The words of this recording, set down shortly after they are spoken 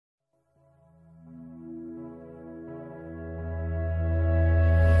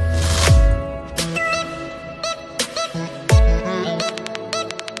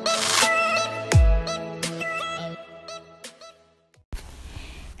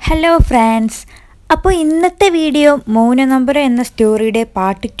Hello friends, അപ്പോൾ ഇന്നത്തെ video മൗനനമ്പർ എന്ന സ്റ്റോറിയുടെ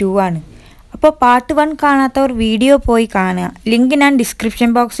പാർട്ട് 2 ആണ്. അപ്പോൾ പാർട്ട് 1 കാണാത്തവർ വീഡിയോ പോയി കാണുക. ലിങ്ക് ഞാൻ ഡിസ്ക്രിപ്ഷൻ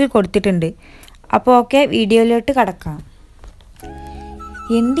ബോക്സിൽ കൊടുത്തിട്ടുണ്ട്. അപ്പോൾ ഓക്കെ, വീഡിയോയിലോട്ട് കടക്കാം.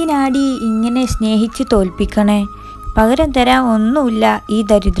 എന്തിനാടി ഇങ്ങനെ സ്നേഹിച്ച് തോൽപ്പിക്കണേ? പകരം തരാൻ ഒന്നുമില്ല ഈ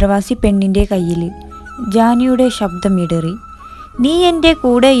ദരിദ്രവാസി പെണ്ണിൻ്റെ കയ്യിൽ. ജാനിയുടെ ശബ്ദം ഇടറി. നീ എൻ്റെ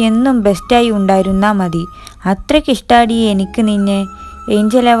കൂടെ എന്നും ബെസ്റ്റായി ഉണ്ടായിരുന്നാൽ മതി. അത്രയ്ക്കിഷ്ടാടി എനിക്ക് നിന്നെ.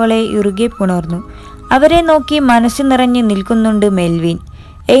 ഏഞ്ചൽ അവളെ ഇറുകെ പുണർന്നു. അവരെ നോക്കി മനസ്സ് നിറഞ്ഞ് നിൽക്കുന്നുണ്ട് മെൽവിൻ.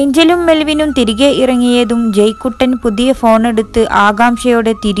 ഏഞ്ചലും മെൽവിനും തിരികെ ഇറങ്ങിയതും ജയ്ക്കുട്ടൻ പുതിയ ഫോണെടുത്ത്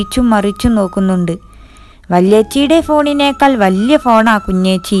ആകാംക്ഷയോടെ തിരിച്ചും മറിച്ചും നോക്കുന്നുണ്ട്. വല്യേച്ചിയുടെ ഫോണിനേക്കാൾ വലിയ ഫോണാ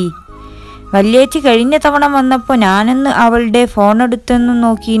കുഞ്ഞേച്ചി. വല്യേച്ചി കഴിഞ്ഞ തവണ വന്നപ്പോൾ ഞാനൊന്ന് അവളുടെ ഫോണെടുത്തെന്നും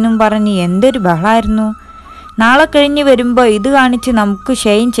നോക്കിയെന്നും പറഞ്ഞ് എന്തൊരു ബഹളമായിരുന്നു. നാളെ കഴിഞ്ഞ് വരുമ്പോൾ ഇത് കാണിച്ച് നമുക്ക്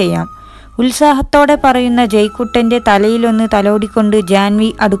ഷെയിൻ ചെയ്യാം, ഉത്സാഹത്തോടെ പറയുന്ന ജയ്ക്കുട്ടൻ്റെ തലയിലൊന്ന് തലോടിക്കൊണ്ട് ജാൻവി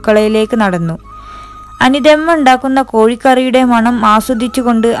അടുക്കളയിലേക്ക് നടന്നു. അനിതമ്മ ഉണ്ടാക്കുന്ന കോഴിക്കറിയുടെ മണം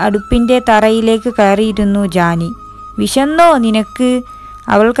ആസ്വദിച്ചുകൊണ്ട് അടുപ്പിൻ്റെ തറയിലേക്ക് കയറിയിരുന്നു ജാനി. വിശന്നോ നിനക്ക്?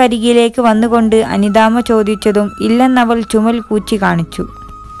 അവൾക്കരികിലേക്ക് വന്നുകൊണ്ട് അനിതാമ്മ ചോദിച്ചതും ഇല്ലെന്നവൾ ചുമൽ കൂച്ചി കാണിച്ചു.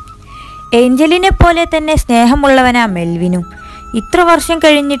 ഏഞ്ചലിനെ പോലെ തന്നെ സ്നേഹമുള്ളവനാ മെൽവിനും. ഇത്ര വർഷം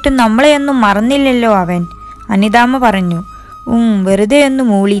കഴിഞ്ഞിട്ടും നമ്മളെയൊന്നും മറന്നില്ലല്ലോ അവൻ, അനിതാമ്മ പറഞ്ഞു. വെറുതെ ഒന്ന്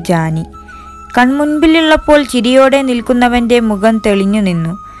മൂളി ജാനി. കൺമുൻപിലുള്ളപ്പോൾ ചിരിയോടെ നിൽക്കുന്നവൻ്റെ മുഖം തെളിഞ്ഞു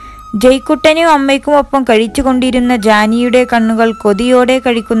നിന്നു. ജയ്ക്കുട്ടനും അമ്മയ്ക്കും ഒപ്പം കഴിച്ചുകൊണ്ടിരുന്ന ജാനിയുടെ കണ്ണുകൾ കൊതിയോടെ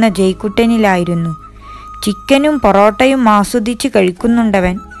കഴിക്കുന്ന ജയ്ക്കുട്ടനിലായിരുന്നു. ചിക്കനും പൊറോട്ടയും ആസ്വദിച്ച്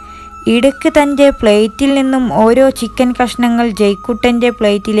കഴിക്കുന്നുണ്ടവൻ. ഇടയ്ക്ക് തൻ്റെ പ്ലേറ്റിൽ നിന്നും ഓരോ ചിക്കൻ കഷ്ണങ്ങൾ ജയ്ക്കുട്ടൻ്റെ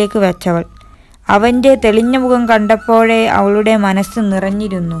പ്ലേറ്റിലേക്ക് വെച്ചവൾ. അവൻ്റെ തെളിഞ്ഞ മുഖം കണ്ടപ്പോഴേ അവളുടെ മനസ്സ്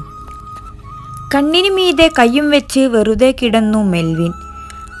നിറഞ്ഞിരുന്നു. കണ്ണിനു മീതെ കയ്യും വെച്ച് വെറുതെ കിടന്നു മെൽവിൻ.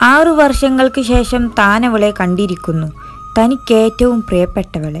 6 വർഷങ്ങൾക്ക് ശേഷം താനവളെ കണ്ടിരിക്കുന്നു, തനിക്കേറ്റവും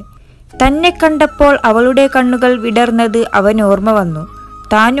പ്രിയപ്പെട്ടവളെ. തന്നെ കണ്ടപ്പോൾ അവളുടെ കണ്ണുകൾ വിടർന്നത് അവൻ ഓർമ്മ വന്നു.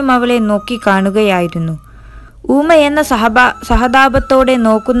 താനും അവളെ നോക്കി കാണുകയായിരുന്നു. ഊമയെന്ന സഹതാപത്തോടെ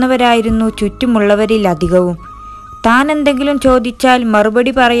നോക്കുന്നവരായിരുന്നു ചുറ്റുമുള്ളവരിൽ അധികവും. താൻ എന്തെങ്കിലും ചോദിച്ചാൽ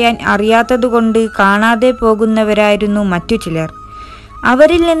മറുപടി പറയാൻ അറിയാത്തതുകൊണ്ട് കാണാതെ പോകുന്നവരായിരുന്നു മറ്റു ചിലർ.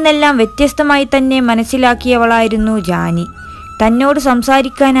 അവരിൽ നിന്നെല്ലാം വ്യത്യസ്തമായി തന്നെ മനസ്സിലാക്കിയവളായിരുന്നു ജാനി. തന്നോട്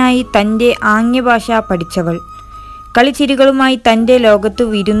സംസാരിക്കാനായി തൻ്റെ ആംഗ്യഭാഷ പഠിച്ചവൾ. കളിച്ചിരികളുമായി തൻ്റെ ലോകത്ത്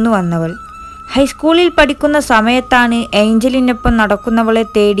വിരുന്നു വന്നവൾ. ഹൈസ്കൂളിൽ പഠിക്കുന്ന സമയത്താണ് ഏഞ്ചലിനൊപ്പം നടക്കുന്നവളെ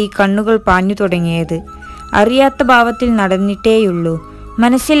തേടി കണ്ണുകൾ പാഞ്ഞു തുടങ്ങിയത്. അറിയാത്ത ഭാവത്തിൽ നടന്നിട്ടേയുള്ളൂ.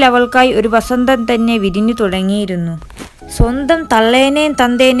 മനസ്സിൽ അവൾക്കായി ഒരു വസന്തം തന്നെ വിരിഞ്ഞു തുടങ്ങിയിരുന്നു. സ്വന്തം തള്ളേനേയും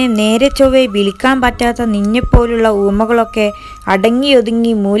തന്തേനേയും നേരെ ചൊവ്വേ വിളിക്കാൻ പറ്റാത്ത നിന്നെപ്പോലുള്ള ഊമകളൊക്കെ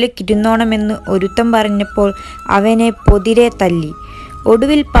അടങ്ങിയൊതുങ്ങി മൂലക്കിരുന്നോണമെന്ന് ഒരുത്തം പറഞ്ഞപ്പോൾ അവനെ പൊതിരെ തല്ലി.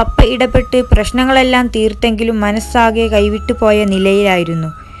 ഒടുവിൽ പപ്പ ഇടപെട്ട് പ്രശ്നങ്ങളെല്ലാം തീർത്തെങ്കിലും മനസ്സാകെ കൈവിട്ടു പോയ നിലയിലായിരുന്നു.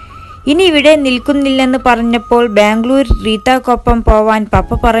 ഇനി ഇവിടെ നിൽക്കുന്നില്ലെന്ന് പറഞ്ഞപ്പോൾ ബാംഗ്ലൂർ റീത്തക്കൊപ്പം പോവാൻ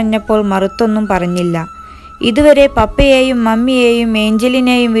പപ്പ പറഞ്ഞപ്പോൾ മറുത്തൊന്നും പറഞ്ഞില്ല. ഇതുവരെ പപ്പയെയും മമ്മിയെയും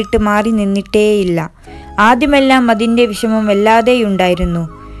ഏഞ്ചലിനെയും വിട്ട് മാറി നിന്നിട്ടേയില്ല. ആദ്യമെല്ലാം അതിൻ്റെ വിഷമം വല്ലാതെയുണ്ടായിരുന്നു.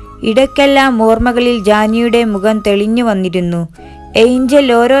 ഇടയ്ക്കെല്ലാം ഓർമ്മകളിൽ ജാനിയുടെ മുഖം തെളിഞ്ഞു വന്നിരുന്നു. ഏഞ്ചൽ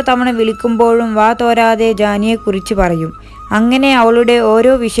ഓരോ തവണ വിളിക്കുമ്പോഴും വാ തോരാതെ ജാനിയെക്കുറിച്ച് പറയും. അങ്ങനെ അവളുടെ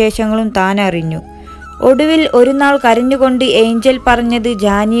ഓരോ വിശേഷങ്ങളും താൻ അറിഞ്ഞു. ഒടുവിൽ ഒരു നാൾ കരഞ്ഞുകൊണ്ട് ഏഞ്ചൽ പറഞ്ഞത്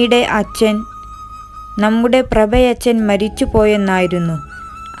ജാനിയുടെ അച്ഛൻ, നമ്മുടെ പ്രഭയച്ഛൻ മരിച്ചു പോയെന്നായിരുന്നു.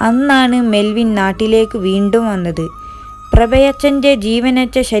 അന്നാണ് മെൽവിൻ നാട്ടിലേക്ക് വീണ്ടും വന്നത്. പ്രഭയച്ഛൻ്റെ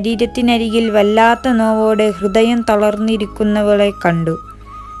ജീവനറ്റ ശരീരത്തിനരികിൽ വല്ലാത്ത നോവോടെ ഹൃദയം തളർന്നിരിക്കുന്നവളെ കണ്ടു.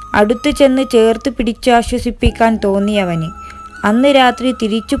 അടുത്തു ചെന്ന് ചേർത്ത് പിടിച്ചാശ്വസിപ്പിക്കാൻ തോന്നിയവന്. അന്ന് രാത്രി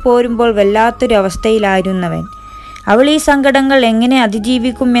തിരിച്ചു പോരുമ്പോൾ വല്ലാത്തൊരവസ്ഥയിലായിരുന്നവൻ. അവൾ ഈ സങ്കടങ്ങൾ എങ്ങനെ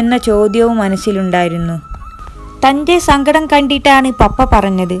അതിജീവിക്കുമെന്ന ചോദ്യവും മനസ്സിലുണ്ടായിരുന്നു. തൻ്റെ സങ്കടം കണ്ടിട്ടാണ് പപ്പ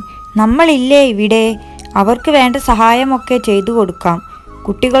പറഞ്ഞത്, നമ്മളില്ലേ ഇവിടെ, അവർക്ക് വേണ്ട സഹായമൊക്കെ ചെയ്തു കൊടുക്കാം,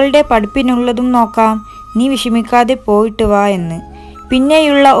 കുട്ടികളുടെ പഠിപ്പിനുള്ളതും നോക്കാം, നീ വിഷമിക്കാതെ പോയിട്ട് വാ എന്ന്.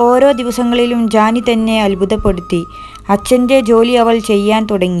 പിന്നെയുള്ള ഓരോ ദിവസങ്ങളിലും ജാനി തന്നെ അത്ഭുതപ്പെടുത്തി. അച്ഛൻ്റെ ജോലി അവൾ ചെയ്യാൻ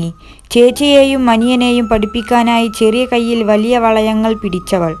തുടങ്ങി. ചേച്ചിയെയും മനിയനെയും പഠിപ്പിക്കാനായി ചെറിയ കയ്യിൽ വലിയ വളയങ്ങൾ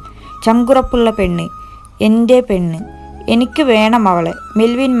പിടിച്ചവൾ. ചങ്കുറപ്പുള്ള പെണ്ണ്, എൻ്റെ പെണ്ണ്, എനിക്ക് വേണം അവളെ.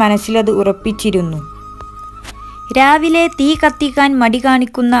 മെൽവിൻ മനസ്സിലത് ഉറപ്പിച്ചിരുന്നു. രാവിലെ തീ കത്തിക്കാൻ മടി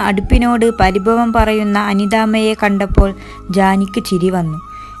കാണിക്കുന്ന അടുപ്പിനോട് പരിഭവം പറയുന്ന അനിതാമ്മയെ കണ്ടപ്പോൾ ജാനിക്ക് ചിരി വന്നു.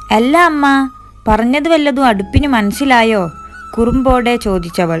 അല്ല അമ്മ, പറഞ്ഞത് വല്ലതും അടുപ്പിന് മനസ്സിലായോ? കുറുമ്പോടെ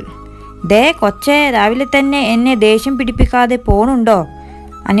ചോദിച്ചവൾ. ദേ കൊച്ചേ, രാവിലെ തന്നെ എന്നെ ദേഷ്യം പിടിപ്പിക്കാതെ പോണുണ്ടോ?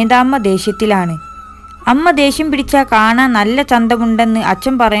 അനിതാമ്മ ദേഷ്യത്തിലാണ്. അമ്മ ദേഷ്യം പിടിച്ചാൽ കാണാൻ നല്ല ചന്തമുണ്ടെന്ന്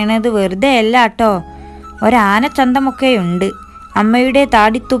അച്ഛൻ പറയണത് വെറുതെ അല്ല കേട്ടോ. ഒരാനച്ചന്തമൊക്കെയുണ്ട്. അമ്മയുടെ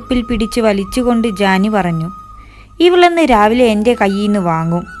താടിത്തുപ്പിൽ പിടിച്ച് വലിച്ചുകൊണ്ട് ജാനി പറഞ്ഞു. ഇവളെന്ന് രാവിലെ എൻ്റെ കയ്യിൽ നിന്ന്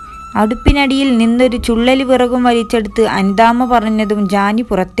വാങ്ങും. അടുപ്പിനടിയിൽ നിന്നൊരു ചുള്ളലി വിറകും വലിച്ചെടുത്ത് അനിതാമ്മ പറഞ്ഞതും ജാനി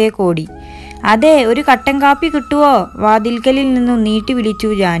പുറത്തേക്കോടി. അതെ, ഒരു കട്ടൻ കാപ്പി കിട്ടുവോ? വാതിൽക്കലിൽ നിന്നും നീട്ടി വിളിച്ചു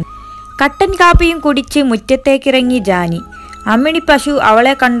ജാനി. കട്ടൻ കാപ്പിയും കുടിച്ച് മുറ്റത്തേക്കിറങ്ങി ജാനി. അമ്മിണി പശു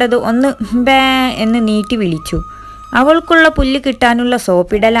അവളെ കണ്ടത് ഒന്ന് ബേ എന്ന് നീട്ടി വിളിച്ചു. അവൾക്കുള്ള പുല്ല് കിട്ടാനുള്ള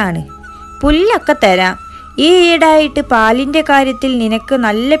സോപ്പിടലാണ്. പുല്ലൊക്കെ തരാം. ഈ ഈടായിട്ട് പാലിൻ്റെ കാര്യത്തിൽ നിനക്ക്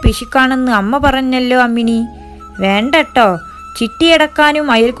നല്ല പിശുക്കാണെന്ന് അമ്മ പറഞ്ഞല്ലോ അമ്മിണി. വേണ്ടട്ടോ, ചിട്ടിയടക്കാനും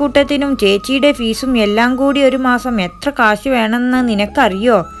അയൽക്കൂട്ടത്തിനും ചേച്ചിയുടെ ഫീസും എല്ലാം കൂടി ഒരു മാസം എത്ര കാശ് വേണമെന്ന്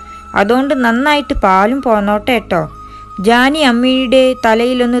നിനക്കറിയോ? അതുകൊണ്ട് നന്നായിട്ട് പാലും പോന്നോട്ടെ കേട്ടോ. ജാനി അമ്മിണിയുടെ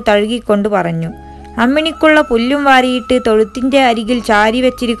തലയിലൊന്ന് തഴുകിക്കൊണ്ട് പറഞ്ഞു. അമ്മിണിക്കുള്ള പുല്ലും വാരിയിട്ട് തൊഴുത്തിൻ്റെ അരികിൽ ചാരി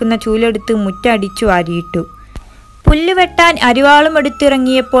വെച്ചിരിക്കുന്ന ചൂലെടുത്ത് മുറ്റടിച്ചു വാരിയിട്ടു. പുല്ല് വെട്ടാൻ അരിവാളും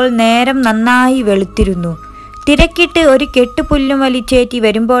എടുത്തിറങ്ങിയപ്പോൾ നേരം നന്നായി വെളുത്തിരുന്നു. തിരക്കിട്ട് ഒരു കെട്ട് പുല്ലും വലിച്ചേറ്റി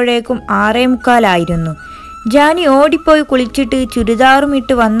വരുമ്പോഴേക്കും 6:45. ജാനി ഓടിപ്പോയി കുളിച്ചിട്ട് ചുരിദാറും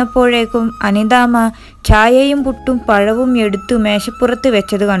ഇട്ട് വന്നപ്പോഴേക്കും അനിതാമ്മ ചായയും പുട്ടും പഴവും എടുത്തു മേശപ്പുറത്ത്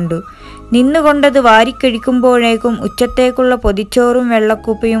വെച്ചത് കണ്ടു. നിന്നുകൊണ്ടത് വാരിക്കഴിക്കുമ്പോഴേക്കും ഉച്ചത്തേക്കുള്ള പൊതിച്ചോറും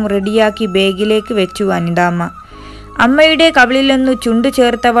വെള്ളക്കുപ്പയും റെഡിയാക്കി ബാഗിലേക്ക് വെച്ചു അനിതാമ്മ. അമ്മയുടെ കവിളിലൊന്നു ചുണ്ടു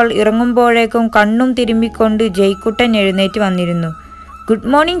ചേർത്തവൾ ഇറങ്ങുമ്പോഴേക്കും കണ്ണും തിരുമ്മിക്കൊണ്ട് ജയ്ക്കുട്ടൻ എഴുന്നേറ്റ് വന്നിരുന്നു. ഗുഡ്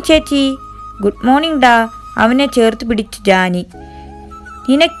മോർണിംഗ് ചേച്ചി. ഗുഡ് മോർണിംഗ് ഡാ. അവനെ ചേർത്ത് പിടിച്ചു ജാനി.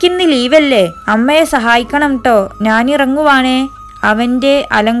 നിനക്കിന്ന് ലീവല്ലേ? അമ്മയെ സഹായിക്കണം ട്ടോ. ഞാനിറങ്ങുവാണേ. അവൻ്റെ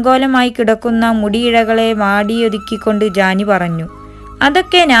അലങ്കോലമായി കിടക്കുന്ന മുടിയിഴകളെ മാടിയൊതുക്കിക്കൊണ്ട് ജാനി പറഞ്ഞു.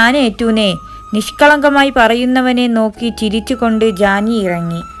 അതൊക്കെ ഞാൻ ഏറ്റൂനേ. നിഷ്കളങ്കമായി പറയുന്നവനെ നോക്കി ചിരിച്ചുകൊണ്ട് ജാനി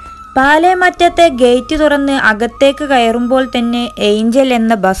ഇറങ്ങി. പാലേമറ്റത്തെ ഗേറ്റ് തുറന്ന് അകത്തേക്ക് കയറുമ്പോൾ തന്നെ ഏഞ്ചൽ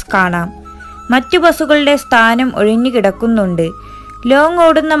എന്ന ബസ് കാണാം. മറ്റു ബസ്സുകളുടെ സ്ഥാനം ഒഴിഞ്ഞു കിടക്കുന്നുണ്ട്. ലോങ്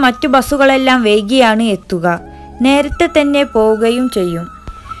ഓടുന്ന മറ്റു ബസ്സുകളെല്ലാം വൈകിയാണ് എത്തുക. നേരത്തെ തന്നെ പോവുകയും ചെയ്യും.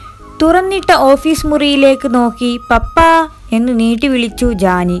 തുറന്നിട്ട ഓഫീസ് മുറിയിലേക്ക് നോക്കി പപ്പാ എന്ന് നീട്ടി വിളിച്ചു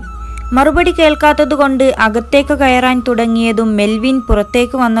ജാനി. മറുപടി കേൾക്കാത്തതുകൊണ്ട് അകത്തേക്ക് കയറാൻ തുടങ്ങിയതും മെൽവിൻ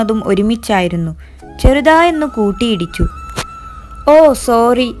പുറത്തേക്ക് വന്നതും ഒരുമിച്ചായിരുന്നു. ചെറുതായെന്ന് കൂട്ടിയിടിച്ചു. ഓ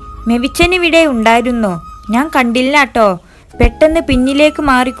സോറി, മെവിച്ചനിവിടെ ഉണ്ടായിരുന്നോ? ഞാൻ കണ്ടില്ല കേട്ടോ. പെട്ടെന്ന് പിന്നിലേക്ക്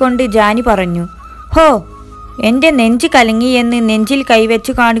മാറിക്കൊണ്ട് ജാനി പറഞ്ഞു. ഹോ, എൻ്റെ നെഞ്ച് കലങ്ങിയെന്ന് നെഞ്ചിൽ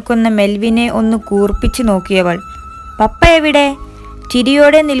കൈവച്ച് കാണിക്കുന്ന മെൽവിനെ ഒന്ന് കൂർപ്പിച്ച് നോക്കിയവൾ. പപ്പ എവിടെ?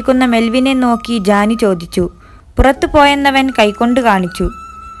 ചിരിയോടെ നിൽക്കുന്ന മെൽവിനെ നോക്കി ജാനി ചോദിച്ചു. പുറത്തു പോയെന്നവൻ കൈകൊണ്ട് കാണിച്ചു.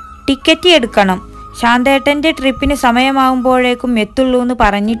 ടിക്കറ്റ് എടുക്കണം. ശാന്തേട്ടൻ്റെ ട്രിപ്പിന് സമയമാവുമ്പോഴേക്കും എത്തുള്ളൂന്ന്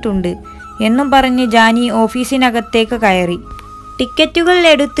പറഞ്ഞിട്ടുണ്ട് എന്നും പറഞ്ഞ് ജാനി ഓഫീസിനകത്തേക്ക് കയറി. ടിക്കറ്റുകൾ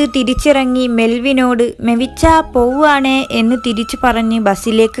എടുത്ത് തിരിച്ചിറങ്ങി മെൽവിനോട് മെവിച്ച പോവുകയാണേ എന്ന് തിരിച്ചു പറഞ്ഞ്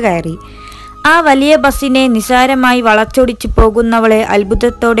ബസ്സിലേക്ക് കയറി. ആ വലിയ ബസ്സിനെ നിസാരമായി വളച്ചൊടിച്ചു പോകുന്നവളെ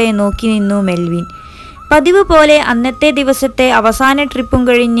അത്ഭുതത്തോടെ നോക്കി നിന്നു മെൽവിൻ. പതിവ് പോലെ അന്നത്തെ ദിവസത്തെ അവസാന ട്രിപ്പും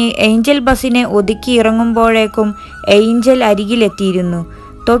കഴിഞ്ഞ് ഏഞ്ചൽ ബസ്സിനെ ഒതുക്കി ഇറങ്ങുമ്പോഴേക്കും ഏഞ്ചൽ അരികിലെത്തിയിരുന്നു.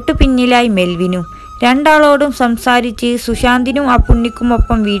 തൊട്ടു പിന്നിലായി മെൽവിനും. രണ്ടാളോടും സംസാരിച്ച് സുശാന്തിനും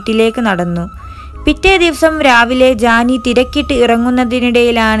അപ്പുണ്ണിക്കുമൊപ്പം വീട്ടിലേക്ക് നടന്നു. പിറ്റേ ദിവസം രാവിലെ ജാനി തിരക്കിട്ട്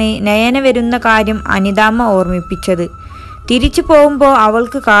ഇറങ്ങുന്നതിനിടയിലാണ് നയന വരുന്ന കാര്യം അനിതാമ്മ ഓർമ്മിപ്പിച്ചത്. തിരിച്ചു പോകുമ്പോൾ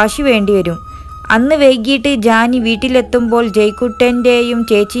അവൾക്ക് കാശ് വേണ്ടിവരും. അന്ന് വൈകിട്ട് ജാനി വീട്ടിലെത്തുമ്പോൾ ജയ്ക്കുട്ടൻ്റെയും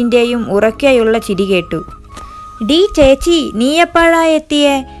ചേച്ചിൻ്റെയും ഉറക്കെയുള്ള ചിരി കേട്ടു. ഡി ചേച്ചി, നീ എപ്പോഴാ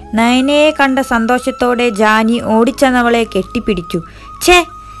എത്തിയേ? നയനയെ കണ്ട സന്തോഷത്തോടെ ജാനി ഓടിച്ചെന്നവളെ കെട്ടിപ്പിടിച്ചു. ഛേ,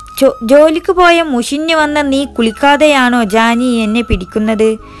 ജോലിക്ക് പോയ മുഷിഞ്ഞു വന്ന നീ കുളിക്കാതെയാണോ ജാനി എന്നെ പിടിക്കുന്നത്?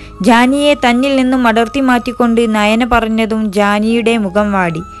 ജാനിയെ തന്നിൽ നിന്നും അടർത്തി മാറ്റിക്കൊണ്ട് നയന പറഞ്ഞതും ജാനിയുടെ മുഖം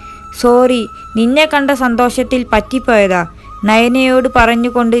വാടി. സോറി, നിന്നെ കണ്ട സന്തോഷത്തിൽ പറ്റിപ്പോയതാ, നയനയോട്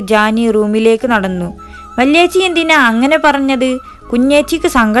പറഞ്ഞുകൊണ്ട് ജാനി റൂമിലേക്ക് നടന്നു. വല്യേച്ചി എന്തിനാ അങ്ങനെ പറഞ്ഞത്? കുഞ്ഞേച്ചിക്ക്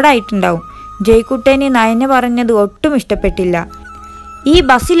സങ്കടമായിട്ടുണ്ടാവും. ജയ്ക്കുട്ടന് നയന പറഞ്ഞത് ഒട്ടും ഇഷ്ടപ്പെട്ടില്ല. ഈ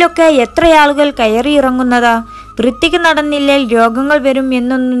ബസ്സിലൊക്കെ എത്ര ആളുകൾ കയറി ഇറങ്ങുന്നതാ? വൃത്തിക്ക് നടന്നില്ലേൽ രോഗങ്ങൾ വരും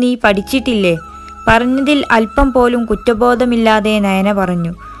എന്നൊന്നും നീ പഠിച്ചിട്ടില്ലേ? പറഞ്ഞതിൽ അല്പം പോലും കുറ്റബോധമില്ലാതെ നയന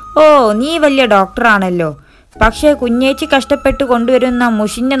പറഞ്ഞു. ഓ, നീ വലിയ ഡോക്ടറാണല്ലോ. പക്ഷേ കുഞ്ഞേച്ചി കഷ്ടപ്പെട്ട് കൊണ്ടുവരുന്ന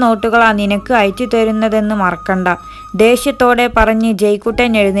മുഷിഞ്ഞ നോട്ടുകളാ നിനക്ക് അയച്ചു തരുന്നതെന്ന് മറക്കണ്ട, ദേഷ്യത്തോടെ പറഞ്ഞ്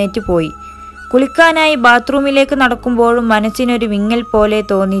ജയ്ക്കുട്ടൻ എഴുന്നേറ്റ് പോയി. കുളിക്കാനായി ബാത്റൂമിലേക്ക് നടക്കുമ്പോഴും മനസ്സിനൊരു വിങ്ങൽ പോലെ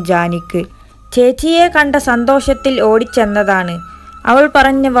തോന്നി ജാനിക്ക്. ചേച്ചിയെ കണ്ട സന്തോഷത്തിൽ ഓടിച്ചെന്നതാണ്. അവൾ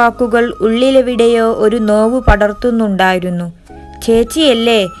പറഞ്ഞ വാക്കുകൾ ഉള്ളിലെവിടെയോ ഒരു നോവ് പടർത്തുന്നുണ്ടായിരുന്നു.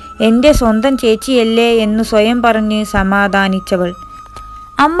 ചേച്ചിയല്ലേ, എൻ്റെ സ്വന്തം ചേച്ചിയല്ലേ എന്ന് സ്വയം പറഞ്ഞ് സമാധാനിച്ചവൾ.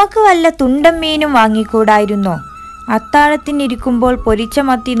 അമ്മക്ക് വല്ല തുണ്ടൻ മീനും വാങ്ങിക്കൂടായിരുന്നോ? അത്താഴത്തിനിരിക്കുമ്പോൾ പൊരിച്ച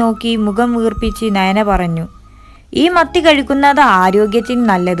മത്തി നോക്കി മുഖം വീർപ്പിച്ച് നയന പറഞ്ഞു. ഈ മത്തി കഴിക്കുന്നത് ആരോഗ്യത്തിന്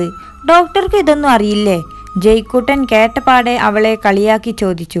നല്ലത്. ഡോക്ടർക്ക് ഇതൊന്നും അറിയില്ലേ? ജയ്ക്കുട്ടൻ കേട്ടപാടെ അവളെ കളിയാക്കി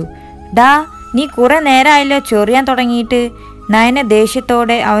ചോദിച്ചു. ഡാ, നീ കുറെ നേരമായല്ലോ ചൊറിയാൻ തുടങ്ങിയിട്ട്. നയന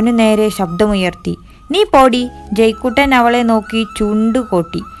ദേഷ്യത്തോടെ അവനു നേരെ ശബ്ദമുയർത്തി. നീ പോടി. ജയ്ക്കുട്ടൻ അവളെ നോക്കി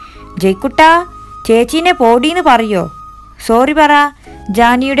ചുണ്ടുകൊട്ടി. ജയ്ക്കുട്ടാ, ചേച്ചീനെ പോടീന്ന് പറയോ? സോറി പറ.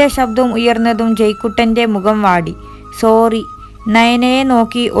 ജാനിയുടെ ശബ്ദം ഉയർന്നതും ജയ്ക്കുട്ടൻ്റെ മുഖം വാടി. സോറി, നയനയെ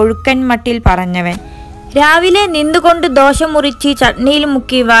നോക്കി ഒഴുക്കൻ മട്ടിൽ പറഞ്ഞവൻ. രാവിലെ നിന്നുകൊണ്ട് ദോശ മുറിച്ച് ചട്നിയിൽ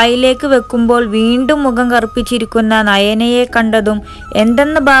മുക്കി വായിലേക്ക് വെക്കുമ്പോൾ വീണ്ടും മുഖം കറുപ്പിച്ചിരിക്കുന്ന നയനയെ കണ്ടതും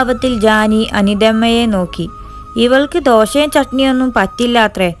എന്തെന്ന ഭാവത്തിൽ ജാനി അനിതമ്മയെ നോക്കി. ഇവൾക്ക് ദോശയും ചട്നിയൊന്നും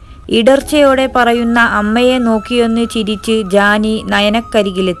പറ്റില്ലാത്രേ, ഇടർച്ചയോടെ പറയുന്ന അമ്മയെ നോക്കിയൊന്ന് ചിരിച്ച് ജാനി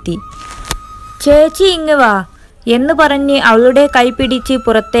നയനക്കരികിലെത്തി. ചേച്ചി ഇങ്ങ് വാ എന്ന് പറഞ്ഞ് അവളുടെ കൈപിടിച്ച്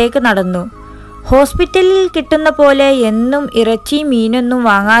പുറത്തേക്ക് നടന്നു. ഹോസ്പിറ്റലിൽ കിട്ടുന്ന പോലെ എന്നും ഇറച്ചിയും മീനൊന്നും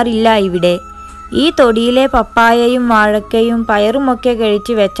വാങ്ങാറില്ല ഇവിടെ. ഈ തൊടിയിലെ പപ്പായയും വാഴക്കയും പയറുമൊക്കെ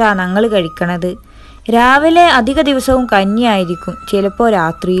കഴിച്ച് വെച്ചാ ഞങ്ങൾ കഴിക്കണത്. രാവിലെ അധിക ദിവസവും കഞ്ഞിയായിരിക്കും, ചിലപ്പോൾ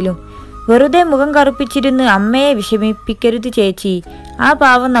രാത്രിയിലും. വെറുതെ മുഖം കറുപ്പിച്ചിരുന്ന് അമ്മയെ വിഷമിപ്പിക്കരുത് ചേച്ചി. ആ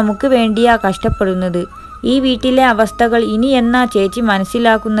പാവം നമുക്ക് വേണ്ടിയാ കഷ്ടപ്പെടുന്നത്. ഈ വീട്ടിലെ അവസ്ഥകൾ ഇനി എന്നാ ചേച്ചി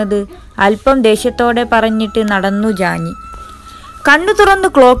മനസ്സിലാക്കുന്നത്? അല്പം ദേഷ്യത്തോടെ പറഞ്ഞിട്ട് നടന്നു ജാനി. കണ്ണു തുറന്ന്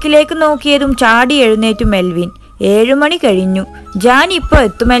ക്ലോക്കിലേക്ക് നോക്കിയതും ചാടി എഴുന്നേറ്റു മെൽവിൻ. 7 മണി കഴിഞ്ഞു. ജാനി ഇപ്പോൾ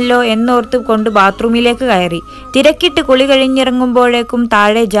എത്തുമല്ലോ എന്നോർത്ത് കൊണ്ട് ബാത്റൂമിലേക്ക് കയറി. തിരക്കിട്ട് കുളി കഴിഞ്ഞിറങ്ങുമ്പോഴേക്കും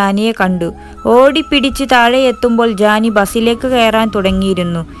താഴെ ജാനിയെ കണ്ടു. ഓടിപ്പിടിച്ച് താഴെ എത്തുമ്പോൾ ജാനി ബസ്സിലേക്ക് കയറാൻ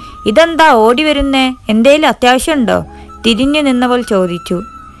തുടങ്ങിയിരുന്നു. ഇതെന്താ ഓടി വരുന്നേ? എന്തേലും അത്യാവശ്യമുണ്ടോ? തിരിഞ്ഞു നിന്നവൾ ചോദിച്ചു.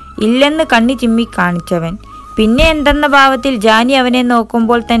 ഇല്ലെന്ന് കണ്ണി ചിമ്മി കാണിച്ചവൻ. പിന്നെ എന്തെന്ന ഭാവത്തിൽ ജാനി അവനെ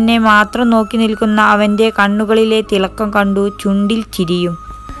നോക്കുമ്പോൾ തന്നെ മാത്രം നോക്കി നിൽക്കുന്ന അവൻ്റെ കണ്ണുകളിലെ തിളക്കം കണ്ടു. ചുണ്ടിൽ ചിരിയും.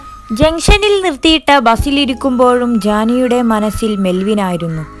 ജംഗ്ഷനിൽ നിർത്തിയിട്ട ബസ്സിലിരിക്കുമ്പോഴും ജാനിയുടെ മനസ്സിൽ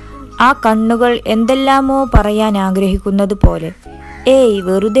മെൽവിനായിരുന്നു. ആ കണ്ണുകൾ എന്തെല്ലാമോ പറയാൻ ആഗ്രഹിക്കുന്നത് പോലെ. ഏയ്,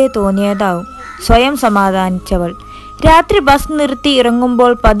 വെറുതെ തോന്നിയതാവും, സ്വയം സമാധാനിച്ചവൾ. രാത്രി ബസ് നിർത്തി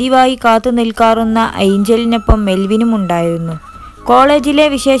ഇറങ്ങുമ്പോൾ പതിവായി കാത്തു നിൽക്കാറുന്ന ഏഞ്ചലിനൊപ്പം മെൽവിനും ഉണ്ടായിരുന്നു. കോളേജിലെ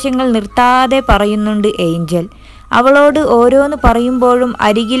വിശേഷങ്ങൾ നിർത്താതെ പറയുന്നുണ്ട് ഏഞ്ചൽ. അവളോട് ഓരോന്ന് പറയുമ്പോഴും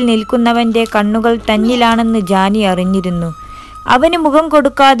അരികിൽ നിൽക്കുന്നവൻ്റെ കണ്ണുകൾ തന്നിലാണെന്ന് ജാനി അറിഞ്ഞിരുന്നു. അവന് മുഖം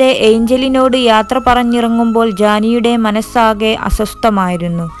കൊടുക്കാതെ ഏഞ്ചലിനോട് യാത്ര പറഞ്ഞിറങ്ങുമ്പോൾ ജാനിയുടെ മനസ്സാകെ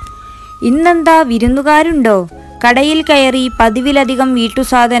അസ്വസ്ഥമായിരുന്നു. ഇന്നെന്താ വിരുന്നുകാരുണ്ടോ? കടയിൽ കയറി പതിവിലധികം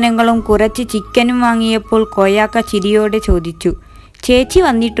വീട്ടുസാധനങ്ങളും കുറച്ച് ചിക്കനും വാങ്ങിയപ്പോൾ കോയാക്ക ചിരിയോടെ ചോദിച്ചു. ചേച്ചി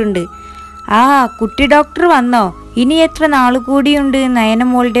വന്നിട്ടുണ്ട്. ആ, കുട്ടി ഡോക്ടർ വന്നോ? ഇനി എത്ര നാളുകൂടിയുണ്ട്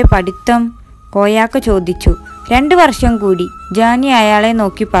നയനമോളുടെ പഠിത്തം? കോയാക്ക ചോദിച്ചു. 2 വർഷം കൂടി, ജാനി അയാളെ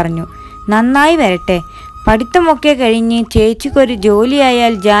നോക്കി പറഞ്ഞു. നന്നായി വരട്ടെ. പഠിത്തമൊക്കെ കഴിഞ്ഞ് ചേച്ചിക്കൊരു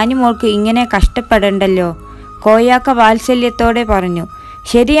ജോലിയായാൽ ജാനി മോൾക്ക് ഇങ്ങനെ കഷ്ടപ്പെടണ്ടല്ലോ, കോയാക്ക വാത്സല്യത്തോടെ പറഞ്ഞു.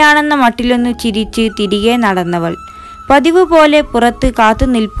 ശരിയാണെന്ന മട്ടിലൊന്ന് ചിരിച്ച് തിരികെ നടന്നവൾ. പതിവ് പോലെ പുറത്ത് കാത്തു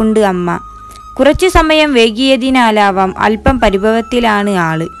നിൽപ്പുണ്ട് അമ്മ. കുറച്ചു സമയം വൈകിയതിനാലാവാം അല്പം പരിഭവത്തിലാണ്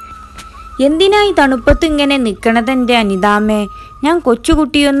ആള്. എന്തിനായി തണുപ്പത്ത് ഇങ്ങനെ നിൽക്കണതെൻ്റെ അനിതാമ്മേ? ഞാൻ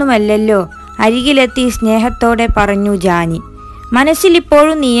കൊച്ചുകുട്ടിയൊന്നുമല്ലല്ലോ, അരികിലെത്തി സ്നേഹത്തോടെ പറഞ്ഞു ജാനി.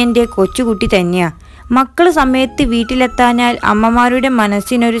 മനസ്സിലിപ്പോഴും നീ എൻ്റെ കൊച്ചുകുട്ടി തന്നെയാ. മക്കൾ സമയത്ത് വീട്ടിലെത്താഞ്ഞാൽ അമ്മമാരുടെ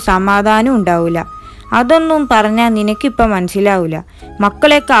മനസ്സിനൊരു സമാധാനം ഉണ്ടാവില്ല. അതൊന്നും പറഞ്ഞാൽ നിനക്കിപ്പം മനസ്സിലാവില്ല.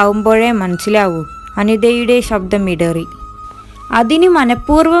 മക്കളൊക്കെ ആവുമ്പോഴേ മനസ്സിലാവൂ. അനിതയുടെ ശബ്ദം ഇടറി. അതിന്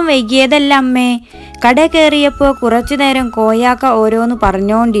മനഃപൂർവ്വം വൈകിയതല്ല അമ്മേ. കട കയറിയപ്പോൾ കുറച്ചു നേരം കോയാക്ക ഓരോന്ന്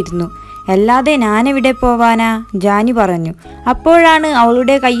പറഞ്ഞുകൊണ്ടിരുന്നു. അല്ലാതെ ഞാനെവിടെ പോവാനാ? ജാനി പറഞ്ഞു. അപ്പോഴാണ്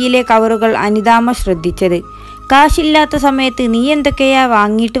അവളുടെ കയ്യിലെ കവറുകൾ അനിതാമ്മ ശ്രദ്ധിച്ചത്. കാശില്ലാത്ത സമയത്ത് നീ എന്തൊക്കെയാ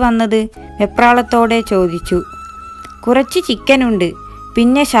വാങ്ങിയിട്ട് വന്നത്? വെപ്രാളത്തോടെ ചോദിച്ചു. കുറച്ച് ചിക്കനുണ്ട്,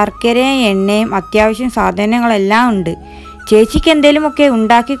 പിന്നെ ശർക്കരയും എണ്ണയും അത്യാവശ്യം സാധനങ്ങളെല്ലാം ഉണ്ട്. ചേച്ചിക്ക് എന്തേലുമൊക്കെ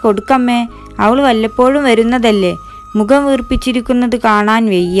ഉണ്ടാക്കി കൊടുക്കമ്മേ. അവൾ വല്ലപ്പോഴും വരുന്നതല്ലേ. മുഖം വീർപ്പിച്ചിരിക്കുന്നത് കാണാൻ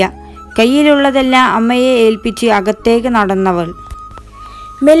വയ്യ. കയ്യിലുള്ളതെല്ലാം അമ്മയെ ഏൽപ്പിച്ച് അകത്തേക്ക് നടന്നവൾ.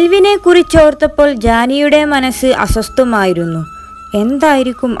 മെൽവിനെ കുറിച്ചോർത്തപ്പോൾ ജാനിയുടെ മനസ്സ് അസ്വസ്ഥമായിരുന്നു.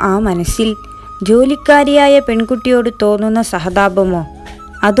 എന്തായിരിക്കും ആ മനസ്സിൽ? ജോലിക്കാരിയായ പെൺകുട്ടിയോട് തോന്നുന്ന സഹതാപമോ,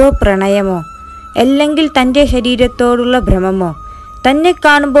 അതോ പ്രണയമോ, അല്ലെങ്കിൽ തൻ്റെ ശരീരത്തോടുള്ള ഭ്രമമോ? തന്നെ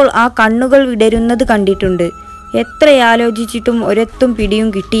കാണുമ്പോൾ ആ കണ്ണുകൾ വിടരുന്നത് കണ്ടിട്ടുണ്ട്. എത്രയാലോചിച്ചിട്ടും ഒരെത്തും പിടിയും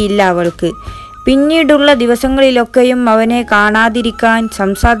കിട്ടിയില്ല അവൾക്ക്. പിന്നീടുള്ള ദിവസങ്ങളിലൊക്കെയും അവനെ കാണാതിരിക്കാൻ,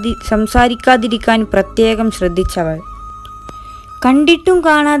 സംസാരിക്കാതിരിക്കാൻ പ്രത്യേകം ശ്രദ്ധിച്ചവൾ. കണ്ടിട്ടും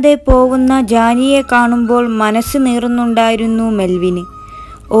കാണാതെ പോകുന്ന ജാനിയെ കാണുമ്പോൾ മനസ്സ് നീറുന്നുണ്ടായിരുന്നു മെൽവിന്.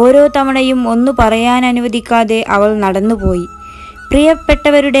 ഓരോ തവണയും ഒന്നു പറയാൻ അനുവദിക്കാതെ അവൾ നടന്നുപോയി.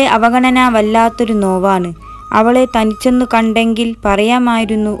 പ്രിയപ്പെട്ടവരുടെ അവഗണന വല്ലാത്തൊരു നോവാണ്. അവളെ തനിച്ചെന്നു കണ്ടെങ്കിൽ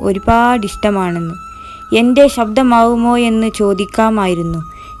പറയാമായിരുന്നു ഒരുപാടിഷ്ടമാണെന്ന്. എൻ്റെ ശബ്ദമാവുമോ എന്ന് ചോദിക്കാമായിരുന്നു.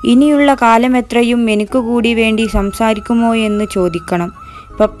 ഇനിയുള്ള കാലമെത്രയും എനിക്ക് കൂടി വേണ്ടി സംസാരിക്കുമോ എന്ന് ചോദിക്കണം.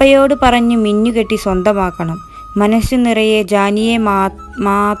 പപ്പയോട് പറഞ്ഞ് മിന്നുകെട്ടി സ്വന്തമാക്കണം. മനസ്സ് നിറയെ ജാനിയെ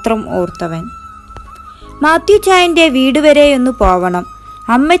മാത്രം ഓർത്തവൻ. മാത്യു ചായൻ്റെ വീട് വരെയൊന്ന് പോവണം.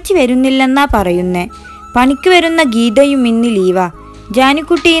 അമ്മച്ചി വരുന്നില്ലെന്നാ പറയുന്നേ. പണിക്ക് വരുന്ന ഗീതയും ഇന്ന് ലീവാ.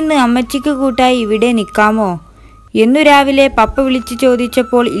 ജാനിക്കുട്ടി ഇന്ന് അമ്മച്ചിക്ക് കൂട്ടായി ഇവിടെ നിൽക്കാമോ എന്നു രാവിലെ പപ്പ വിളിച്ചു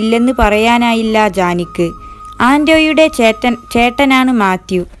ചോദിച്ചപ്പോൾ ഇല്ലെന്ന് പറയാനായില്ല ജാനിക്ക്. ആൻറ്റോയുടെ ചേട്ടനാണ്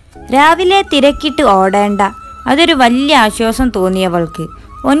മാത്യു. രാവിലെ തിരക്കിട്ട് ഓടേണ്ട, അതൊരു വലിയ ആശ്വാസം തോന്നിയവൾക്ക്.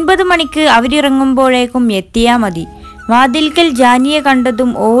 9 മണിക്ക് അവരിറങ്ങുമ്പോഴേക്കും എത്തിയാൽ മതി. വാതിൽക്കൽ ജാനിയെ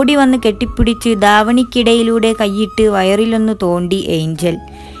കണ്ടതും ഓടി വന്ന് കെട്ടിപ്പിടിച്ച് ധാവണിക്കിടയിലൂടെ കൈയിട്ട് വയറിലൊന്ന് തോണ്ടി ഏഞ്ചൽ.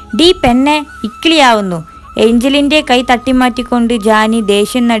 ഡി പെണ്ണെ, ഇക്കിളിയാവുന്നു. ഏഞ്ചലിൻ്റെ കൈ തട്ടിമാറ്റിക്കൊണ്ട് ജാനി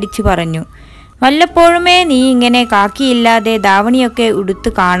ദേഷ്യം നടിച്ചു പറഞ്ഞു. വല്ലപ്പോഴുമേ നീ ഇങ്ങനെ കാക്കിയില്ലാതെ ധാവണിയൊക്കെ ഉടുത്ത്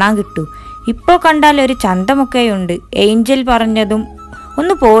കാണാൻ കിട്ടൂ. ഇപ്പോൾ കണ്ടാൽ ഒരു ചന്തമൊക്കെയുണ്ട്. ഏഞ്ചൽ പറഞ്ഞതും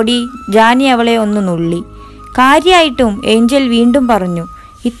ഒന്ന് പോടി, ജാനി അവളെ ഒന്ന് നുള്ളി. കാര്യമായിട്ടും ഏഞ്ചൽ വീണ്ടും പറഞ്ഞു.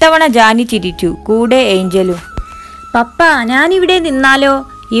 ഇത്തവണ ജാനി ചിരിച്ചു, കൂടെ ഏഞ്ചലും. പപ്പ, ഞാനിവിടെ നിന്നാലോ?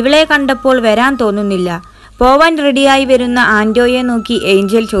 ഇവളെ കണ്ടപ്പോൾ വരാൻ തോന്നുന്നില്ല. പോവാൻ റെഡിയായി വരുന്ന ആൻറ്റോയെ നോക്കി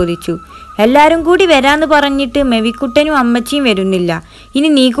ഏഞ്ചൽ ചോദിച്ചു. എല്ലാവരും കൂടി വരാന്ന് പറഞ്ഞിട്ട് മെവിക്കുട്ടനും അമ്മച്ചിയും വരുന്നില്ല. ഇനി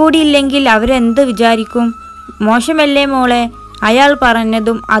നീ കൂടി ഇല്ലെങ്കിൽ അവരെന്ത് വിചാരിക്കും? മോശമല്ലേ മോളെ? അയാൾ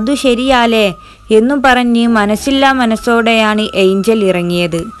പറഞ്ഞതും അതു ശരിയാലേ എന്നും പറഞ്ഞ് മനസ്സില്ലാ മനസ്സോടെയാണ് ഏഞ്ചൽ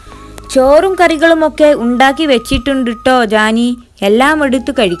ഇറങ്ങിയത്. ചോറും കറികളുമൊക്കെ ഉണ്ടാക്കി വെച്ചിട്ടുണ്ടിട്ടോ ജാനി, എല്ലാം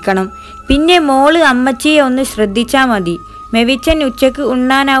എടുത്തു കഴിക്കണം. പിന്നെ മോള് അമ്മച്ചിയെ ഒന്ന് ശ്രദ്ധിച്ചാൽ മതി. മെവിച്ചൻ ഉച്ചയ്ക്ക്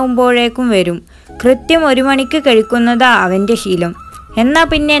ഉണ്ണാനാവുമ്പോഴേക്കും വരും. കൃത്യം 1 മണിക്ക് കഴിക്കുന്നതാ അവൻ്റെ ശീലം. എന്നാ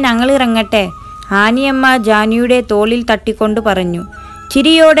പിന്നെ ഞങ്ങൾ ഇറങ്ങട്ടെ, ആനിയമ്മ ജാനിയുടെ തോളിൽ തട്ടിക്കൊണ്ട് പറഞ്ഞു.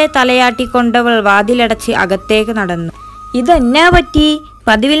 ചിരിയോടെ തലയാട്ടിക്കൊണ്ടവൾ വാതിലടച്ച് അകത്തേക്ക് നടന്നു. ഇതെന്നാ പറ്റി?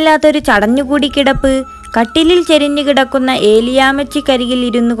 പതിവില്ലാത്തൊരു ചടഞ്ഞുകൂടി കിടപ്പ്. കട്ടിലിൽ ചെരിഞ്ഞു കിടക്കുന്ന ഏലിയാമ്മച്ചിക്കരികിൽ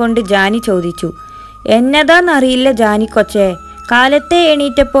ഇരുന്നു കൊണ്ട് ജാനി ചോദിച്ചു. എന്നതാന്നറിയില്ല ജാനിക്കൊച്ചേ, കാലത്തെ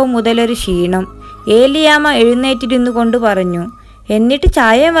എണീറ്റപ്പോൾ മുതലൊരു ക്ഷീണം. ഏലിയാമ്മ എഴുന്നേറ്റിരുന്നു കൊണ്ട് പറഞ്ഞു. എന്നിട്ട്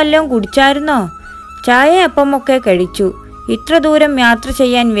ചായ വല്ലതും കുടിച്ചായിരുന്നോ? ചായ അപ്പമൊക്കെ കഴിച്ചു. ഇത്ര ദൂരം യാത്ര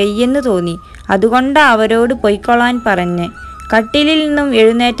ചെയ്യാൻ വയ്യെന്ന് തോന്നി, അതുകൊണ്ടാ അവരോട് പൊയ്ക്കൊള്ളാൻ പറഞ്ഞ്. കട്ടിലിൽ നിന്നും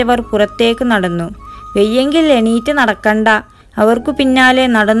എഴുന്നേറ്റവർ പുറത്തേക്ക് നടന്നു. വെയ്യെങ്കിൽ എണീറ്റ് നടക്കണ്ട, അവർക്കു പിന്നാലെ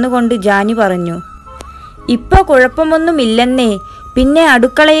നടന്നുകൊണ്ട് ജാനി പറഞ്ഞു. ഇപ്പോൾ കുഴപ്പമൊന്നുമില്ലെന്നേ. പിന്നെ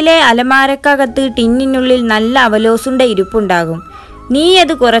അടുക്കളയിലെ അലമാരക്കകത്ത് ടിന്നിനുള്ളിൽ നല്ല അവലോസുണ്ട ഇരിപ്പുണ്ടാകും. നീ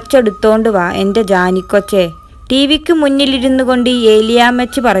അത് കുറച്ചെടുത്തോണ്ട് വാ എൻ്റെ ജാനിക്കൊച്ചേ. ടി വിക്ക് മുന്നിലിരുന്നു കൊണ്ട്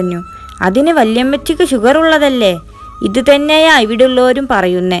ഏലിയാമ്മച്ചി പറഞ്ഞു. അതിന് വല്യമ്മച്ചിക്ക് ഷുഗർ ഉള്ളതല്ലേ? ഇത് തന്നെയാ ഇവിടെയുള്ളവരും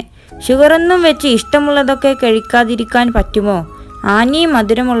പറയുന്നേ. ഷുഗറൊന്നും വെച്ച് ഇഷ്ടമുള്ളതൊക്കെ കഴിക്കാതിരിക്കാൻ പറ്റുമോ? ആനിയും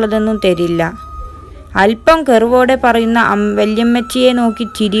മധുരമുള്ളതൊന്നും തരില്ല. അല്പം കെറുവോടെ പറയുന്ന വല്യമ്മച്ചിയെ നോക്കി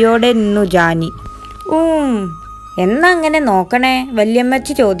ചിരിയോടെ നിന്നു ജാനി. എന്നാ അങ്ങനെ നോക്കണേ?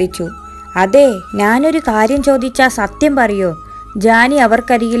 വല്യമ്മച്ചി ചോദിച്ചു. അതെ, ഞാനൊരു കാര്യം ചോദിച്ചാൽ സത്യം പറയോ? ജാനി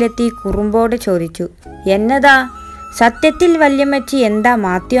അവർക്കരികിലെത്തി കുറുമ്പോടെ ചോദിച്ചു. എന്നതാ? സത്യത്തിൽ വല്യമ്മച്ചി എന്താ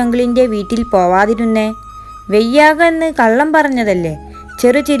മാത്യു അങ്കിളിൻ്റെ വീട്ടിൽ പോവാതിരുന്നേ? വെയ്യാകെന്ന് കള്ളം പറഞ്ഞതല്ലേ?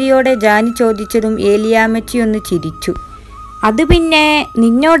 ചെറുചിരിയോടെ ജാനി ചോദിച്ചതും ഏലിയാമ്മച്ചി ഒന്ന് ചിരിച്ചു. അത് പിന്നെ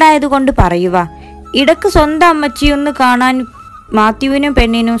നിന്നോടായതുകൊണ്ട് പറയുക. ഇടക്ക് സ്വന്തം അമ്മച്ചിയൊന്ന് കാണാൻ മാത്യുവിനും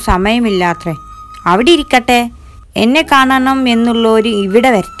പെണ്ണിനും സമയമില്ലാത്രേ. അവിടെ ഇരിക്കട്ടെ, എന്നെ കാണണം എന്നുള്ളവര് ഇവിടെ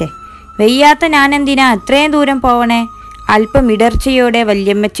വരട്ടെ. വെയ്യാത്ത ഞാനെന്തിനാ അത്രയും ദൂരം പോവണേ? അല്പം ഇടർച്ചയോടെ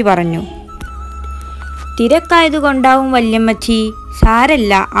വല്യമ്മച്ചി പറഞ്ഞു. തിരക്കായതുകൊണ്ടാവും വല്യമ്മച്ചി.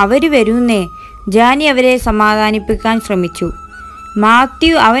 സാരല്ല, അവർ വരുന്നേ. ജാനി അവരെ സമാധാനിപ്പിക്കാൻ ശ്രമിച്ചു.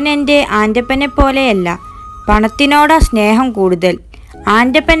 മാത്യു അവൻ എൻ്റെ ആൻ്റപ്പനെ പോലെയല്ല. പണത്തിനോടാ സ്നേഹം കൂടുതൽ.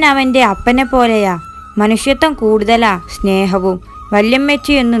 ആൻ്റപ്പൻ അവൻ്റെ അപ്പനെ പോലെയാ. മനുഷ്യത്വം കൂടുതലാ സ്നേഹവും.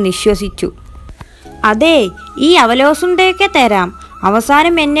 വല്യമ്മച്ചി എന്ന് നിശ്വസിച്ചു. അതെ, ഈ അവലോസുണ്ടയൊക്കെ തരാം.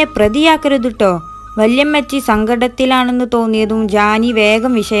 അവസാനം എന്നെ പ്രതിയാക്കരുതിട്ടോ. വല്യമ്മച്ചി സങ്കടത്തിലാണെന്ന് തോന്നിയതും ജാനി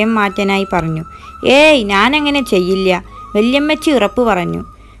വേഗം വിഷയം മാറ്റാനായി പറഞ്ഞു. ഏയ്, ഞാനങ്ങനെ ചെയ്യില്ല, വല്യമ്മച്ചി ഉറപ്പ് പറഞ്ഞു.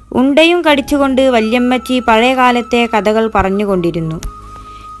 ഉണ്ടയും കടിച്ചുകൊണ്ട് വല്യമ്മച്ചി പഴയ കാലത്തെ കഥകൾ പറഞ്ഞുകൊണ്ടിരുന്നു.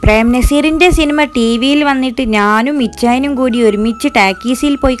 പ്രേം നസീറിൻ്റെ സിനിമ ടി വിയിൽ വന്നിട്ട് ഞാനും ഇച്ചായനും കൂടി ഒരുമിച്ച്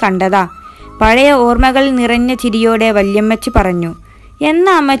ടാക്കീസിൽ പോയി കണ്ടതാ. പഴയ ഓർമ്മകൾ നിറഞ്ഞ ചിരിയോടെ വല്യമ്മച്ചി പറഞ്ഞു.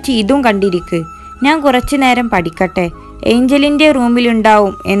 എന്നാ അമ്മച്ചി ഇതും കണ്ടിരിക്ക്, ഞാൻ കുറച്ചു നേരം പഠിക്കട്ടെ. ഏഞ്ചലിൻ്റെ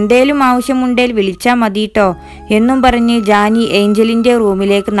റൂമിലുണ്ടാവും, എന്തേലും ആവശ്യമുണ്ടേൽ വിളിച്ചാൽ മതിട്ടോ എന്നും പറഞ്ഞ് ജാനി ഏഞ്ചലിൻ്റെ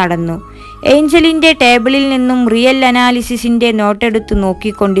റൂമിലേക്ക് നടന്നു. ഏഞ്ചലിൻ്റെ ടേബിളിൽ നിന്നും റിയൽ അനാലിസിസിൻ്റെ നോട്ടെടുത്ത്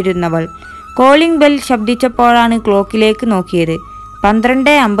നോക്കിക്കൊണ്ടിരുന്നവൾ കോളിംഗ് ബെൽ ശബ്ദിച്ചപ്പോഴാണ് ക്ലോക്കിലേക്ക് നോക്കിയത്.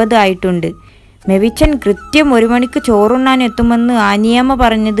 12:50 ആയിട്ടുണ്ട്. മെവിച്ചൻ കൃത്യം 1 മണിക്ക് ചോറുണ്ണാൻ എത്തുമെന്ന് ആനിയമ്മ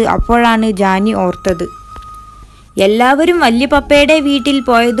പറഞ്ഞത് അപ്പോഴാണ് ജാനി ഓർത്തത്. എല്ലാവരും വല്യപ്പപ്പയുടെ വീട്ടിൽ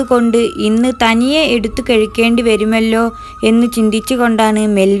പോയതുകൊണ്ട് ഇന്ന് തനിയെ എടുത്തു കഴിക്കേണ്ടി വരുമല്ലോ എന്ന് ചിന്തിച്ചുകൊണ്ടാണ്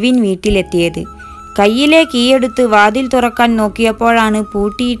മെൽവിൻ വീട്ടിലെത്തിയത്. കയ്യിലെ കീയെടുത്ത് വാതിൽ തുറക്കാൻ നോക്കിയപ്പോഴാണ്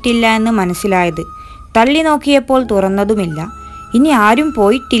പൂട്ടിയിട്ടില്ല എന്ന് മനസ്സിലായത്. തള്ളി നോക്കിയപ്പോൾ തുറന്നതുമില്ല. ഇനി ആരും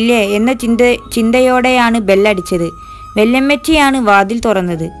പോയിട്ടില്ലേ എന്ന ചിന്തയോടെയാണ് ബെല്ലടിച്ചത്. വല്യമ്മച്ചിയാണ് വാതിൽ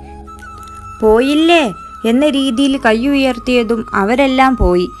തുറന്നത്. പോയില്ലേ? എന്ന രീതിയിൽ കൈയുയർത്തിയതും അവരെല്ലാം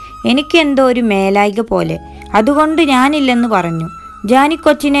പോയി. എനിക്കെന്തോ ഒരു മേലായിക പോലെ. അതുകൊണ്ട് ഞാനില്ലെന്ന് പറഞ്ഞു.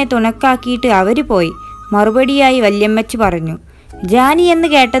 ജാനിക്കൊച്ചിനെ തുണക്കാക്കിയിട്ട് അവർ പോയി. മറുപടിയായി വല്യമ്മച്ചി പറഞ്ഞു. ജാനി എന്ന്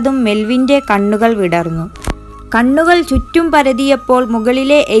കേട്ടതും മെൽവിൻ്റെ കണ്ണുകൾ വിടർന്നു. കണ്ണുകൾ ചുറ്റും പരതിയപ്പോൾ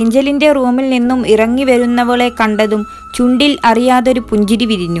മുകളിലെ ഏഞ്ചലിൻ്റെ റൂമിൽ നിന്നും ഇറങ്ങി വരുന്നവളെ കണ്ടതും ചുണ്ടിൽ അറിയാതൊരു പുഞ്ചിരി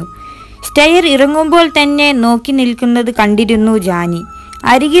വിരിഞ്ഞു. സ്റ്റെയർ ഇറങ്ങുമ്പോൾ തന്നെ നോക്കി നിൽക്കുന്നത് കണ്ടിരുന്നു ജാനി.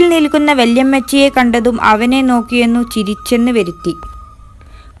 അരികിൽ നിൽക്കുന്ന വല്യമ്മച്ചിയെ കണ്ടതും അവനെ നോക്കിയെന്നു ചിരിച്ചെന്ന് വരുത്തി.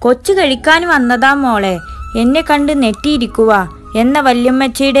 കൊച്ചു കഴിക്കാൻ വന്നതാ മോളെ, എന്നെ കണ്ട് നെറ്റിയിരിക്കുക എന്ന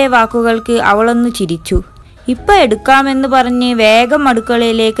വല്യമ്മച്ചിയുടെ വാക്കുകൾക്ക് അവളൊന്ന് ചിരിച്ചു. ഇപ്പം എടുക്കാമെന്ന് പറഞ്ഞ് വേഗം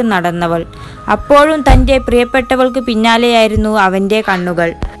അടുക്കളയിലേക്ക് നടന്നവൾ. അപ്പോഴും തൻ്റെ പ്രിയപ്പെട്ടവൾക്ക് പിന്നാലെയായിരുന്നു അവൻ്റെ കണ്ണുകൾ.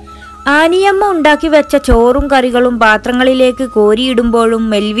 ആനിയമ്മ ഉണ്ടാക്കി വെച്ച ചോറും കറികളും പാത്രങ്ങളിലേക്ക് കോരിയിടുമ്പോഴും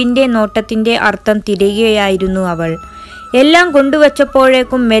മെൽവിൻ്റെ നോട്ടത്തിൻ്റെ അർത്ഥം തിരയുകയായിരുന്നു അവൾ. എല്ലാം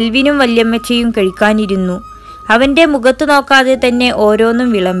കൊണ്ടുവച്ചപ്പോഴേക്കും മെൽവിനും വല്യമ്മച്ചിയും കഴിക്കാനിരുന്നു. അവൻ്റെ മുഖത്ത് നോക്കാതെ തന്നെ ഓരോന്നും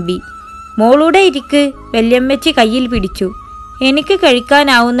വിളമ്പി. മോളൂടെ ഇരിക്ക്, വല്യമ്മച്ചി കയ്യിൽ പിടിച്ചു. എനിക്ക്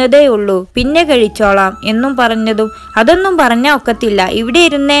കഴിക്കാനാവുന്നതേ ഉള്ളൂ, പിന്നെ കഴിച്ചോളാം എന്നും പറഞ്ഞതും അതൊന്നും പറഞ്ഞാൽ ഒക്കത്തില്ല, ഇവിടെ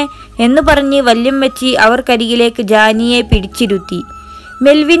ഇരുന്നേ എന്ന് പറഞ്ഞ് വല്യമ്മച്ചി അവർക്കരികിലേക്ക് ജാനിയെ പിടിച്ചിരുത്തി.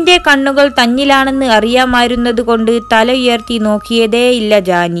 മെൽവിൻ്റെ കണ്ണുകൾ തന്നിലാണെന്ന് അറിയാമായിരുന്നതുകൊണ്ട് തല ഉയർത്തി നോക്കിയതേയില്ല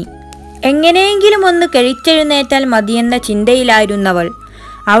ജാനി. എങ്ങനെയെങ്കിലും ഒന്ന് കഴിച്ചെഴുന്നേറ്റാൽ മതിയെന്ന ചിന്തയിലായിരുന്നവൾ.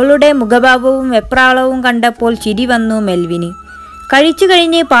 അവളുടെ മുഖഭാവവും വെപ്രാളവും കണ്ടപ്പോൾ ചിരി വന്നു മെൽവിന്. കഴിച്ചു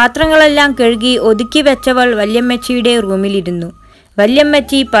കഴിഞ്ഞ് പാത്രങ്ങളെല്ലാം കഴുകി ഒതുക്കി വെച്ചവൾ വല്യമ്മച്ചിയുടെ റൂമിലിരുന്നു.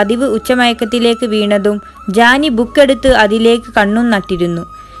 വല്യമ്മച്ചി പതിവ് ഉച്ചമയക്കത്തിലേക്ക് വീണതും ജാനി ബുക്കെടുത്ത് അതിലേക്ക് കണ്ണും നട്ടിരുന്നു.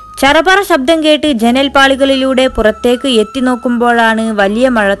 ചറപറ ശബ്ദം കേട്ട് ജനൽപ്പാളികളിലൂടെ പുറത്തേക്ക് എത്തി നോക്കുമ്പോഴാണ് വലിയ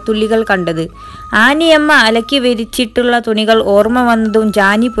മഴത്തുള്ളികൾ കണ്ടത്. ആനിയമ്മ അലക്കി വിരിച്ചിട്ടുള്ള തുണികൾ ഓർമ്മ വന്നതും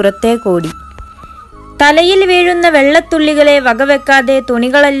ജാനി പുറത്തേക്കോടി. തലയിൽ വീഴുന്ന വെള്ളത്തുള്ളികളെ വകവെക്കാതെ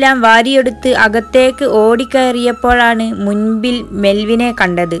തുണികളെല്ലാം വാരിയെടുത്ത് അകത്തേക്ക് ഓടിക്കയറിയപ്പോഴാണ് മുൻപിൽ മെൽവിനെ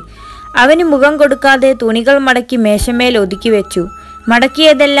കണ്ടത്. അവന് മുഖം കൊടുക്കാതെ തുണികൾ മടക്കി മേശമേൽ ഒതുക്കി വെച്ചു.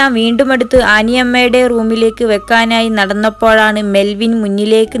 മടക്കിയതെല്ലാം വീണ്ടുമെടുത്ത് ആനിയമ്മയുടെ റൂമിലേക്ക് വെക്കാനായി നടന്നപ്പോഴാണ് മെൽവിൻ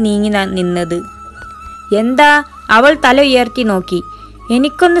മുന്നിലേക്ക് നീങ്ങി നിന്നത്. എന്താ? അവൾ തല ഉയർത്തി നോക്കി.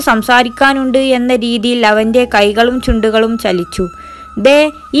 എനിക്കൊന്ന് സംസാരിക്കാനുണ്ട് എന്ന രീതിയിൽ അവൻ്റെ കൈകളും ചുണ്ടുകളും ചലിച്ചു. ദേ,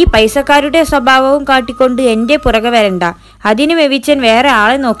 ഈ പൈസക്കാരുടെ സ്വഭാവവും കാട്ടിക്കൊണ്ട് എൻ്റെ പുറകെ വരണ്ട, അതിനു മെവിച്ചൻ വേറെ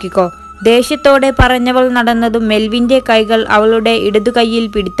ആളെ നോക്കിക്കോ, ദേഷ്യത്തോടെ പറഞ്ഞവൾ നടന്നതും മെൽവിൻ്റെ കൈകൾ അവളുടെ ഇടതു കൈയിൽ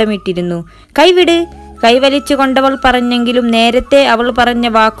പിടുത്തമിട്ടിരുന്നു. കൈവിട്, കൈവലിച്ചു കൊണ്ടവൾ പറഞ്ഞെങ്കിലും നേരത്തെ അവൾ പറഞ്ഞ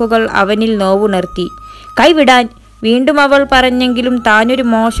വാക്കുകൾ അവനിൽ നോവുണർത്തി. കൈവിടാൻ വീണ്ടും അവൾ പറഞ്ഞെങ്കിലും താനൊരു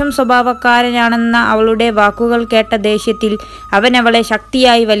മോശം സ്വഭാവക്കാരനാണെന്ന അവളുടെ വാക്കുകൾ കേട്ട ദേഷ്യത്തിൽ അവൻ അവളെ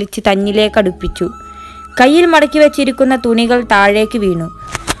ശക്തിയായി വലിച്ച് തന്നിലേക്കടുപ്പിച്ചു. കയ്യിൽ മടക്കി വച്ചിരിക്കുന്ന തുണികൾ താഴേക്ക് വീണു.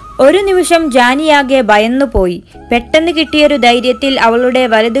 ഒരു നിമിഷം ജാനിയാകെ ഭയന്നുപോയി. പെട്ടെന്ന് കിട്ടിയൊരു ധൈര്യത്തിൽ അവളുടെ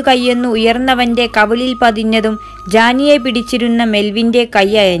വലതു കൈയൊന്നു ഉയർന്നവൻ്റെ കവിളിൽ പതിഞ്ഞതും ജാനിയെ പിടിച്ചിരുന്ന മെൽവിൻ്റെ കൈ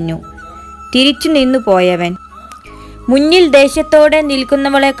അയഞ്ഞു. തിരിച്ചു നിന്നു പോയവൻ മുന്നിൽ ദേഷ്യത്തോടെ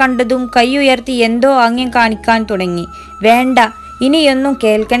നിൽക്കുന്നവളെ കണ്ടതും കൈ ഉയർത്തി എന്തോ ആംഗ്യം കാണിക്കാൻ തുടങ്ങി. വേണ്ട, ഇനിയൊന്നും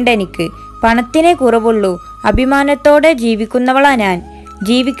കേൾക്കണ്ട, എനിക്ക് പണത്തിനേ കുറവുള്ളൂ, അഭിമാനത്തോടെ ജീവിക്കുന്നവളാ ഞാൻ.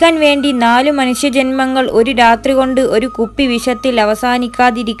 ജീവിക്കാൻ വേണ്ടി 4 മനുഷ്യജന്മങ്ങൾ ഒരു രാത്രി കൊണ്ട് ഒരു കുപ്പി വിഷത്തിൽ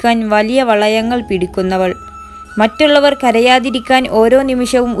അവസാനിക്കാതിരിക്കാൻ വലിയ വളയങ്ങൾ പിടിക്കുന്നവൾ. മറ്റുള്ളവർ കരയാതിരിക്കാൻ ഓരോ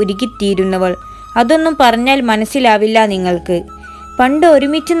നിമിഷവും ഉരുകിത്തീരുന്നവൾ. അതൊന്നും പറഞ്ഞാൽ മനസ്സിലാവില്ല നിങ്ങൾക്ക്. പണ്ട്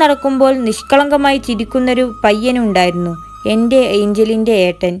ഒരുമിച്ച് നടക്കുമ്പോൾ നിഷ്കളങ്കമായി ചിരിക്കുന്നൊരു പയ്യനുണ്ടായിരുന്നു, എൻ്റെ ഏഞ്ചലിൻ്റെ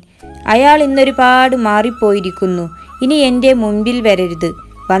ഏട്ടൻ. അയാൾ ഇന്നൊരുപാട് മാറിപ്പോയിരിക്കുന്നു. ഇനി എൻ്റെ മുൻപിൽ വരരുത്.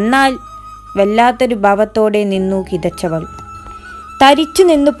 വന്നാൽ വല്ലാത്തൊരു ഭാവത്തോടെ നിന്നു കിതച്ചവൾ. തരിച്ചു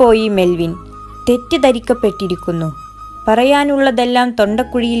നിന്നുപോയി മെൽവിൻ. തെറ്റിദ്ധരിക്കപ്പെട്ടിരിക്കുന്നു. പറയാനുള്ളതെല്ലാം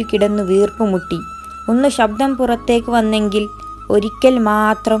തൊണ്ടക്കുഴിയിൽ കിടന്നു വീർപ്പുമുട്ടി. ഒന്ന് ശബ്ദം പുറത്തേക്ക് വന്നെങ്കിൽ ഒരിക്കൽ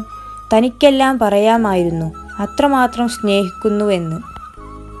മാത്രം തനിക്കെല്ലാം പറയാമായിരുന്നു, അത്രമാത്രം സ്നേഹിക്കുന്നുവെന്ന്.